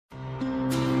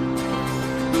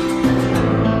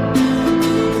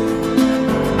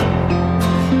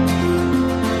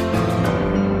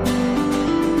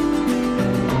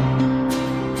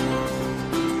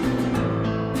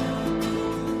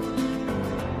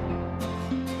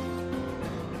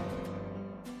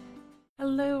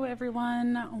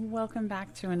everyone. Welcome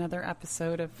back to another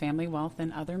episode of Family Wealth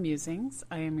and Other Musings.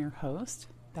 I am your host,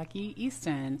 Becky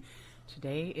Easton.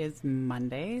 Today is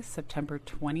Monday, September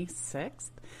 26th.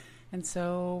 And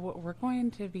so we're going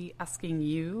to be asking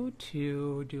you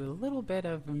to do a little bit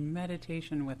of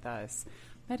meditation with us,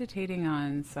 meditating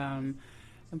on some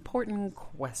important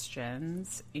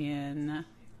questions in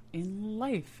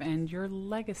life and your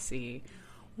legacy.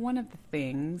 One of the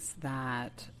things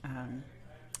that,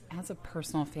 as a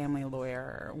personal family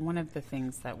lawyer, one of the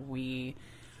things that we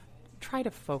try to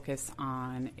focus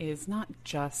on is not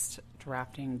just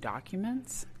drafting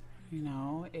documents.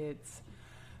 It's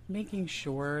making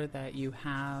sure that you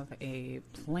have a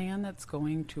plan that's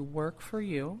going to work for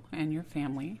you and your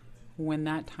family when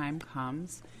that time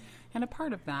comes. And a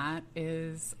part of that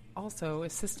is also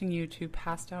assisting you to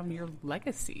pass down your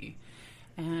legacy,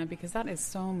 and because that is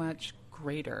so much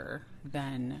greater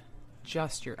than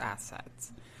just your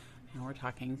assets. We're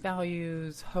talking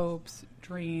values, hopes,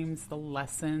 dreams, the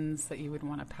lessons that you would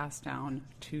want to pass down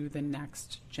to the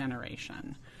next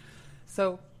generation.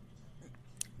 So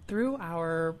through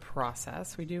our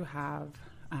process, we do have,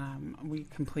 we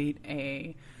complete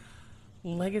a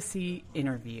legacy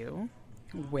interview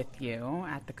with you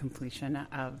at the completion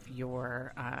of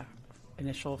your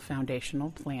initial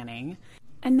foundational planning.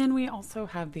 And then we also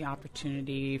have the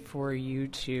opportunity for you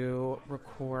to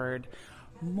record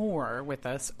more with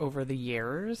us over the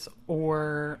years,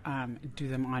 or do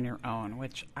them on your own,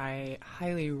 which I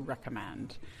highly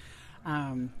recommend.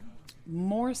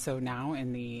 More so now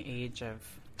in the age of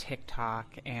TikTok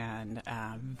and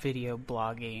video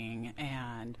blogging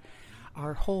and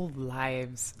our whole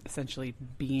lives essentially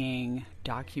being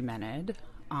documented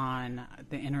on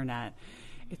the internet.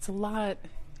 It's a lot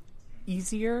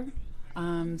easier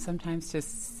sometimes to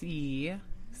see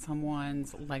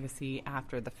someone's legacy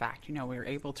after the fact. We're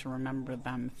able to remember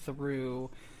them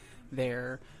through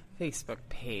their Facebook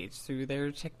page, through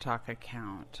their TikTok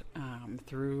account,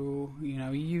 through,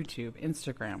 YouTube,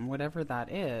 Instagram, whatever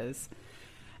that is.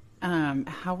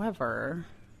 However,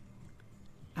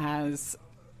 as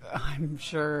I'm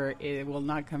sure it will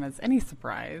not come as any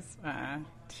surprise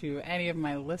to any of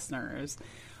my listeners,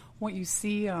 what you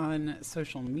see on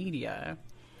social media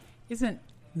isn't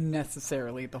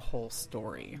necessarily the whole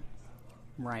story,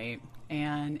 right?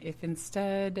 And if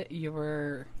instead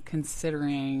you're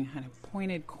considering kind of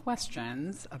pointed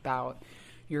questions about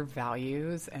your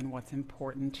values and what's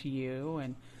important to you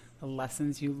and the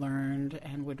lessons you learned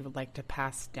and would like to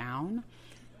pass down,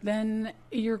 then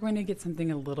you're going to get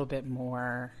something a little bit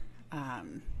more, I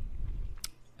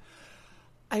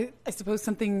suppose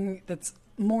something that's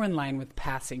more in line with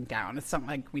passing down. It's not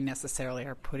like we necessarily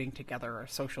are putting together our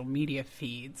social media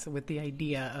feeds with the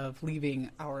idea of leaving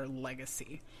our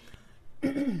legacy.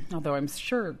 Although I'm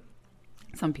sure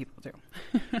some people do.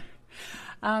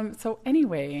 So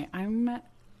anyway,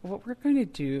 what we're going to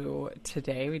do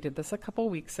today, we did this a couple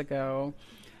weeks ago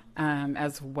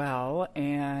as well.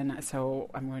 And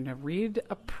so I'm going to read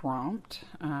a prompt,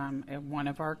 one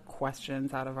of our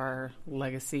questions out of our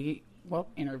legacy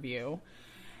interview.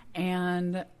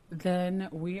 And then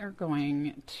we are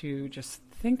going to just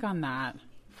think on that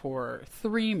for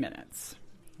 3 minutes.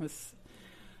 I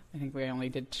think we only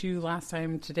did 2 last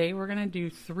time. Today we're going to do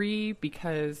 3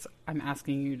 because I'm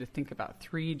asking you to think about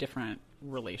 3 different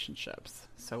relationships.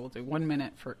 So we'll do 1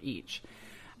 minute for each.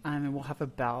 And we'll have a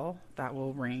bell that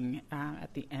will ring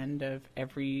at the end of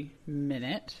every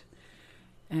minute.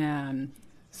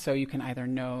 So you can either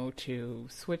know to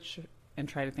switch and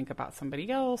try to think about somebody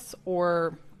else,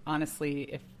 or honestly,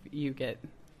 if you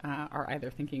are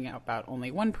either thinking about only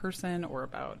one person or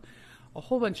about a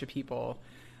whole bunch of people,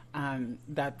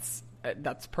 that's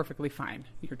perfectly fine.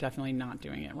 You're definitely not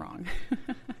doing it wrong.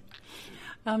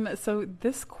 So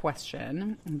this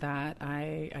question that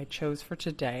I chose for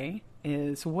today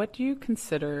is, what do you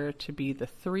consider to be the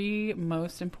 3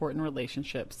 most important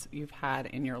relationships you've had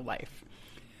in your life?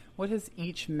 What has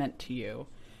each meant to you?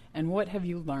 And what have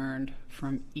you learned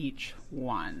from each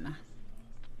one?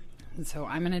 And so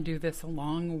I'm going to do this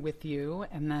along with you,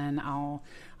 and then I'll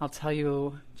tell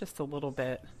you just a little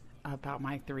bit about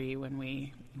my 3 when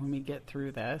we get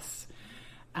through this.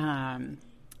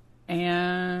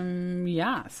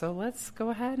 So let's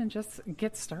go ahead and just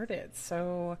get started.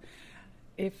 So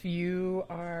if you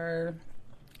are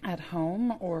at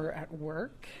home or at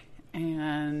work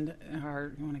and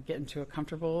you want to get into a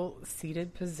comfortable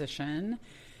seated position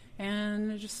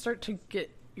and just start to get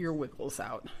your wiggles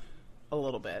out a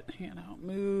little bit,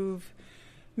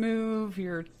 move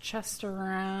your chest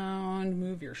around,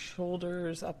 move your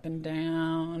shoulders up and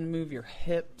down, move your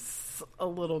hips a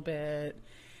little bit,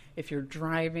 If you're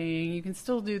driving, you can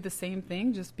still do the same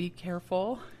thing. Just be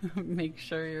careful. Make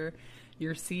sure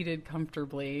you're seated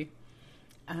comfortably.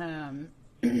 And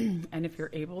if you're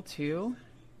able to,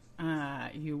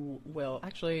 you will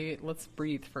actually, let's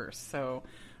breathe first. So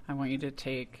I want you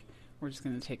to we're just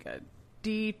going to take a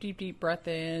deep breath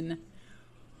in,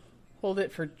 hold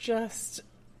it for just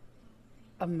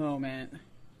a moment,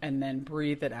 and then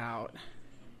breathe it out.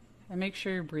 And make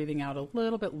sure you're breathing out a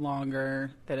little bit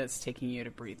longer than it's taking you to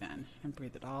breathe in. And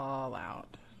breathe it all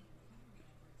out.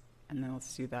 And then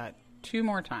let's do that 2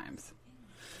 more times.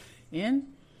 In.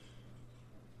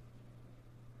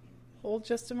 Hold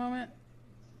just a moment.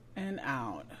 And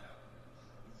out.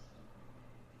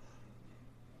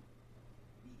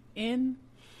 In.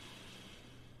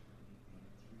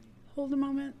 Hold a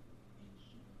moment.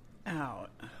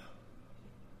 Out.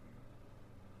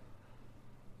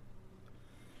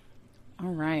 All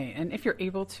right. And if you're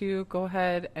able to, go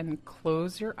ahead and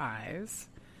close your eyes.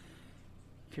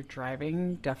 If you're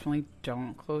driving, definitely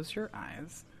don't close your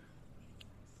eyes.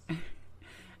 And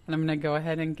I'm going to go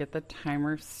ahead and get the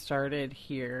timer started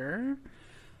here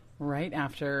right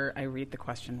after I read the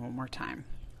question one more time.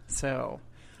 So,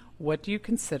 what do you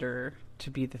consider to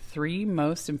be the 3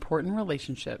 most important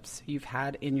relationships you've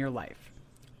had in your life?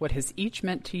 What has each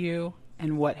meant to you,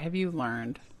 and what have you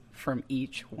learned from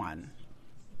each one?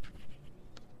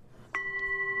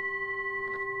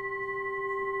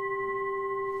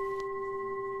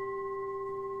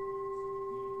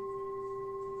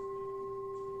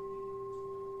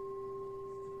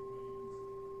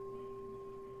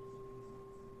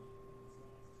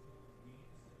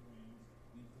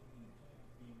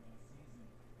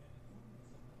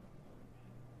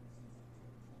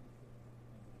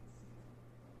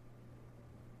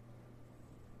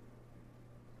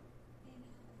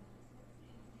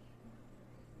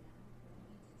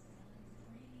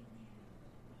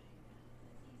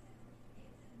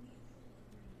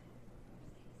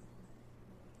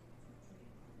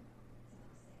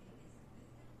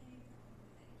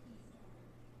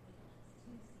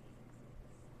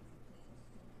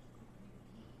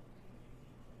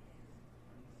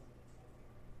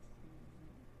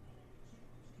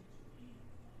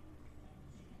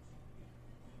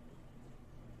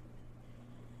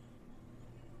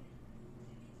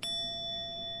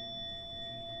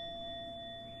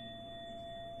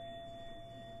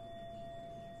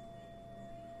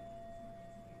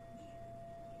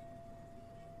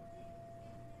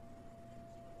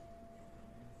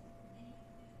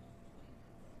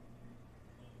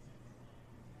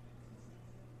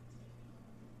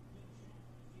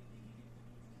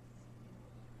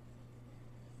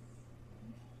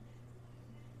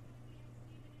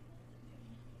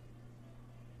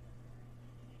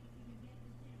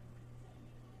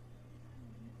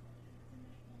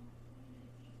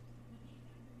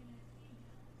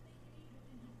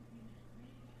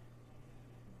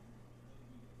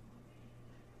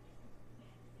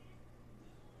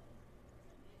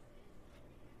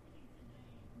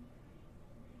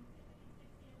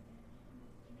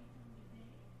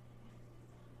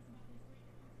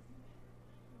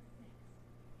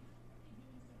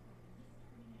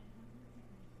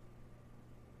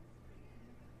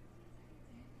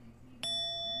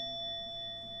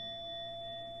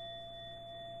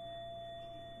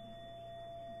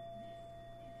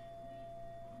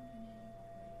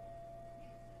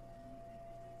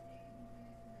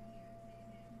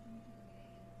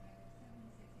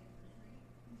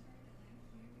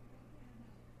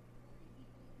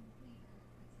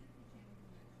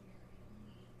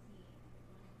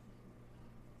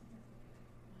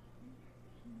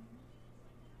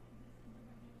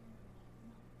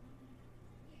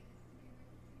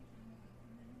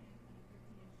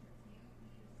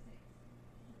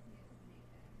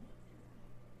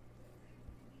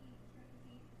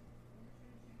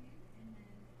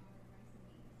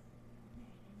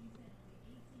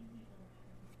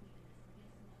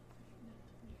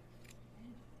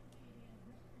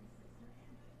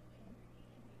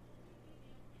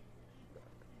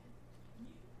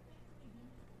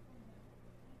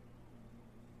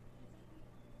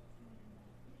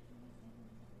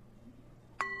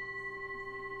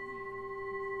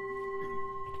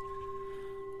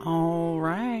 All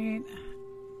right.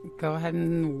 Go ahead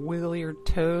and wiggle your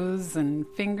toes and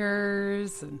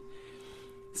fingers and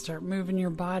start moving your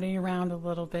body around a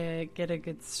little bit. Get a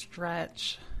good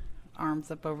stretch. Arms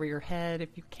up over your head if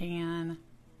you can.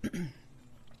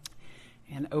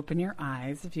 And open your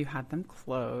eyes if you had them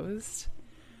closed.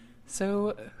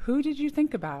 So, who did you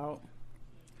think about?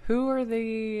 Who are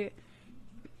the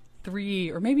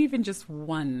 3, or maybe even just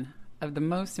one, of the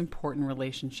most important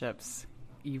relationships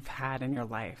you've had in your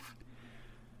life?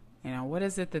 You know, what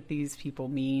is it that these people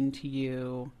mean to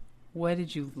you? What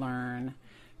did you learn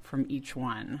from each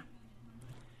one?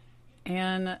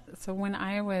 And so when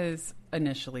I was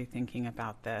initially thinking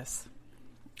about this,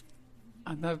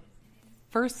 the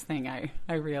first thing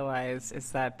I realized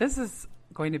is that this is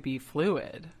going to be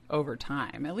fluid over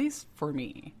time, at least for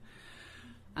me.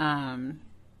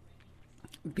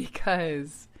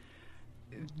 Because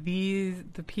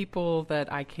the people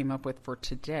that I came up with for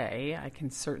today, I can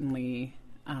certainly,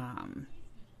 I'm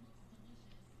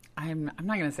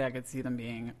not going to say I could see them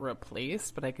being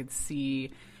replaced, but I could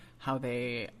see how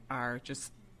they are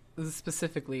just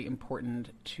specifically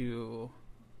important to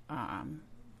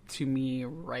me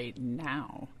right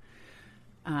now.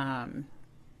 And,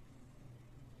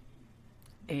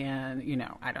 you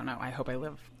know, I don't know. I hope I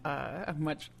live a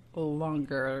much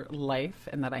longer life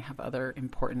and that I have other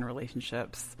important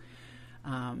relationships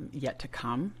yet to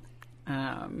come.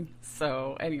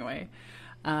 So anyway,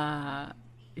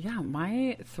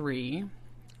 my three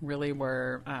really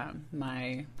were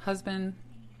my husband,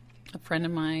 a friend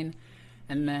of mine,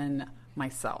 and then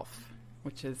myself,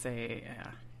 which is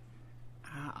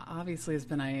obviously has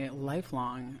been a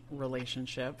lifelong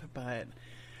relationship, but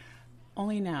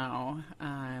only now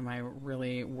am I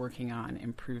really working on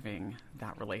improving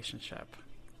that relationship.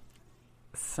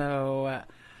 So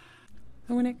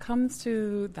when it comes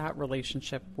to that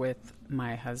relationship with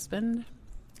my husband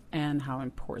and how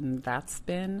important that's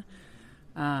been,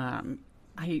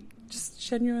 I just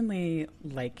genuinely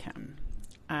like him.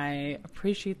 I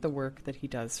appreciate the work that he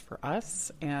does for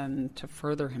us and to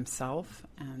further himself,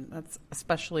 and that's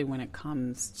especially when it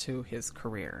comes to his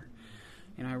career.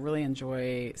 You know, I really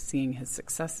enjoy seeing his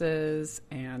successes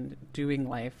and doing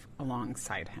life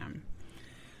alongside him.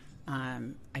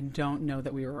 I don't know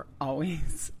that we were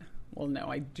always,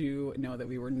 I do know that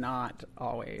we were not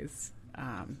always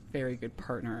very good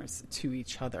partners to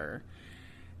each other.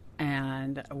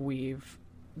 And we've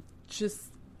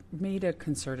just made a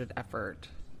concerted effort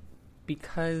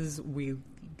because we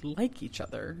like each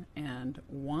other and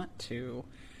want to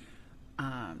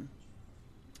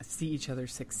see each other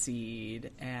succeed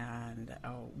and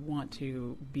want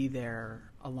to be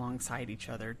there alongside each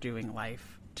other doing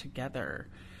life together.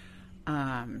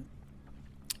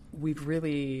 We've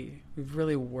really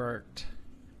worked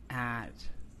at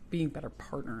being better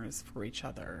partners for each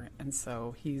other, and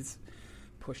so he's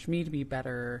pushed me to be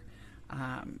better.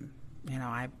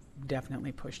 I've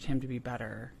definitely pushed him to be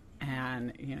better,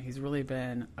 and he's really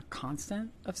been a constant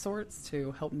of sorts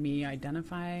to help me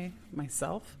identify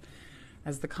myself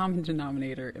as the common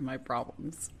denominator in my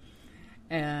problems.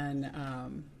 And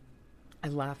I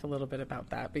laugh a little bit about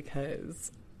that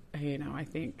because, I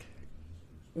think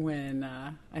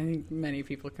I think many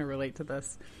people can relate to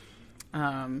this.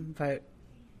 But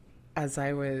as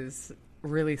I was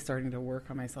really starting to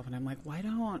work on myself, and I'm like, why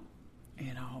don't,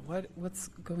 what's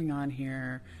going on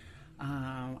here?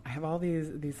 I have all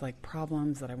these like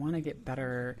problems that I want to get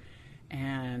better.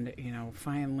 And,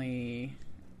 finally,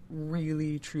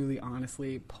 really, truly,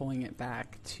 honestly pulling it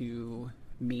back to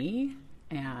me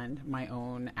and my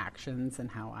own actions and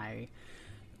how I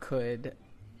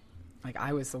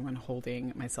was the one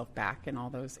holding myself back in all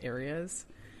those areas.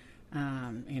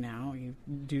 You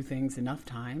do things enough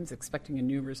times expecting a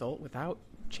new result without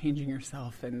changing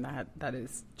yourself, and that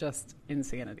is just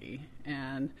insanity.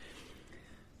 And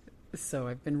so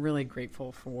I've been really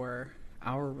grateful for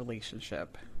our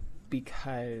relationship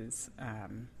because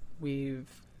we've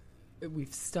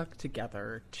stuck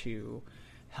together to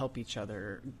help each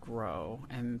other grow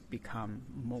and become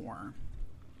more.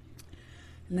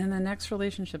 And then the next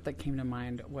relationship that came to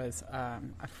mind was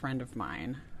a friend of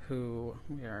mine who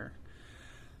we are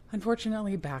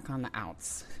unfortunately back on the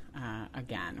outs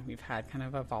again. We've had kind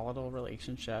of a volatile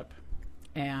relationship,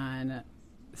 and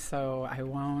so I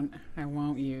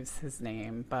won't use his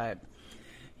name, but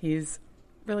he's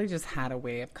really just had a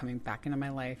way of coming back into my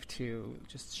life to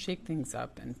just shake things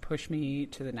up and push me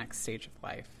to the next stage of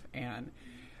life. And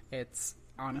it's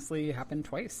honestly happened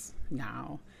twice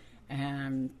now.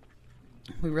 And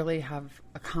we really have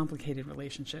a complicated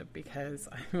relationship because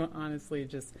I've honestly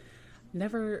just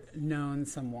never known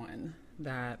someone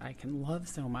that I can love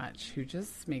so much who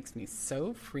just makes me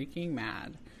so freaking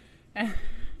mad.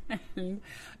 And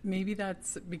maybe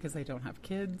that's because I don't have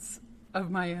kids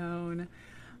of my own.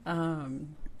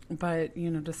 But,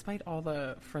 despite all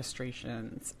the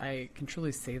frustrations, I can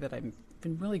truly say that I've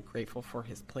been really grateful for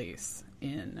his place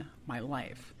in my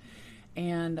life.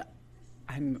 And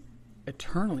I'm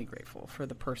eternally grateful for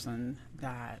the person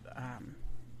that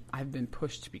I've been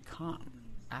pushed to become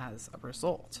as a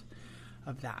result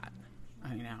of that.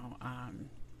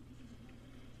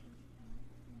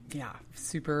 yeah,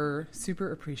 super,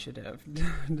 super appreciative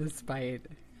despite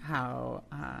how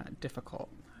difficult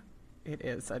it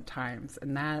is at times.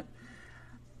 And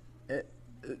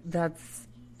that's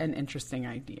an interesting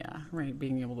idea, right?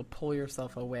 Being able to pull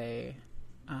yourself away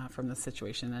from the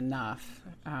situation enough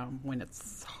when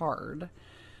it's hard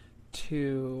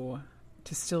to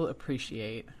still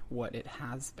appreciate what it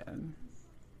has been.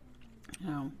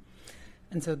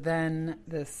 And so then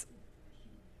this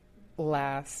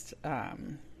last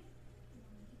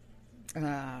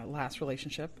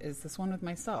relationship is this one with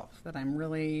myself that I'm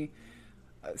really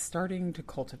starting to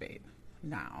cultivate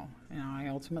now. I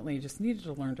ultimately just needed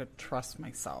to learn to trust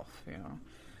myself.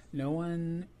 No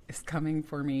one is coming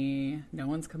for me. No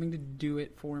one's coming to do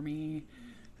it for me.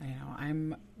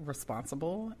 I'm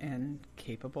responsible and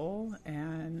capable.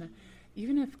 And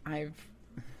even if I've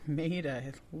made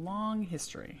a long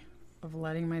history of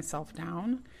letting myself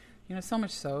down, so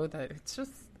much so that it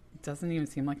just doesn't even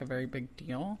seem like a very big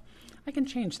deal, I can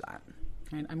change that.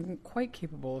 Right? I'm quite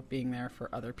capable of being there for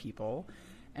other people.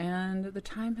 And the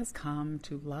time has come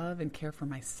to love and care for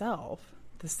myself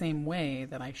the same way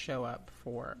that I show up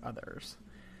for others.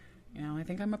 I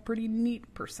think I'm a pretty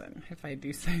neat person, if I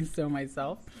do say so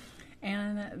myself.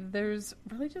 And there's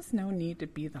really just no need to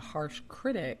be the harsh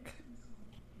critic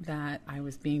that I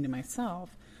was being to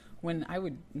myself when I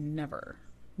would never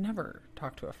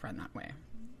talk to a friend that way.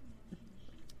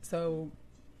 So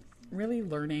really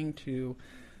learning to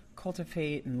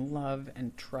cultivate and love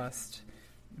and trust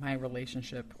my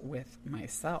relationship with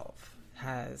myself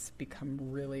has become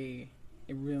really,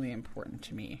 really important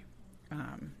to me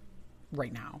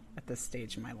right now at this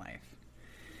stage in my life.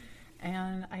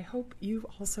 And I hope you've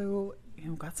also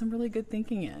got some really good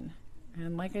thinking in.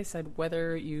 And like I said,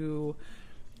 whether you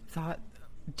thought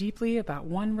deeply about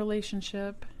one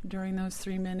relationship during those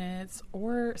 3 minutes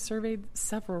or surveyed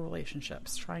several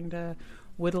relationships, trying to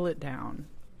whittle it down,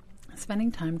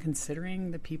 spending time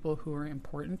considering the people who are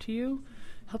important to you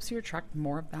helps you attract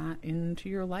more of that into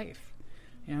your life.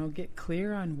 Get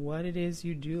clear on what it is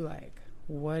you do like,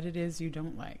 what it is you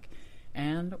don't like,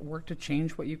 and work to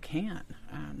change what you can.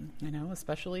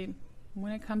 Especially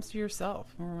when it comes to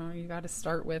yourself. You got to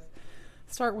start with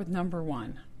number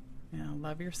one.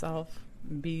 Love yourself,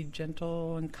 be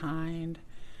gentle and kind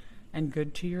and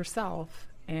good to yourself,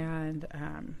 and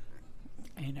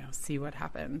see what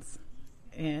happens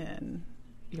in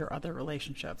your other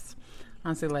relationships.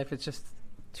 Honestly, life is just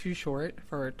too short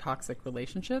for toxic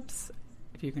relationships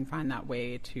if you can find that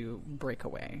way to break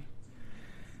away.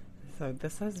 So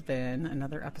this has been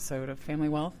another episode of Family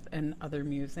Wealth and Other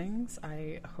Musings.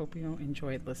 I hope you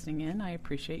enjoyed listening in. I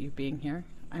appreciate you being here.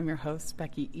 I'm your host,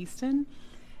 Becky Easton,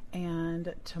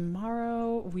 and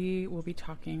tomorrow we will be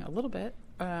talking a little bit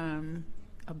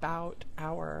about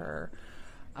our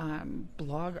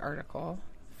blog article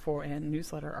and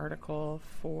newsletter article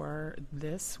for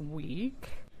this week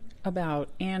about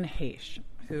Anne Heche,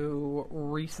 who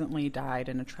recently died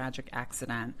in a tragic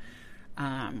accident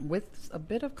with a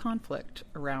bit of conflict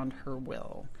around her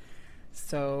will.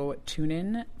 So tune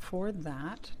in for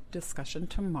that discussion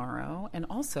tomorrow. And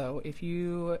also, if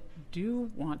you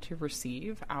do want to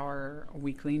receive our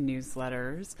weekly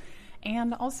newsletters,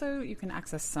 and also you can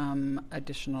access some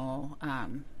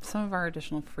of our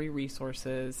additional free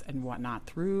resources and whatnot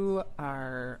through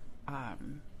our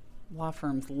law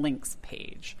firm's links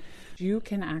page. You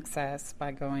can access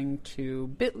by going to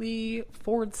bit.ly/Easton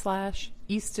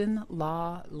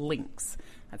Law Links.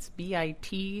 That's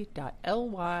bit.ly/Easton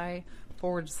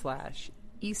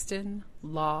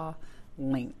Law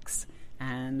Links.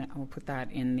 And I'll put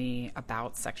that in the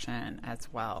About section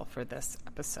as well for this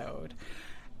episode.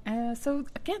 So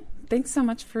again, thanks so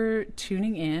much for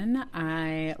tuning in.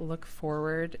 I look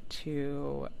forward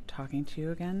to talking to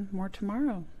you again more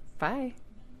tomorrow. Bye.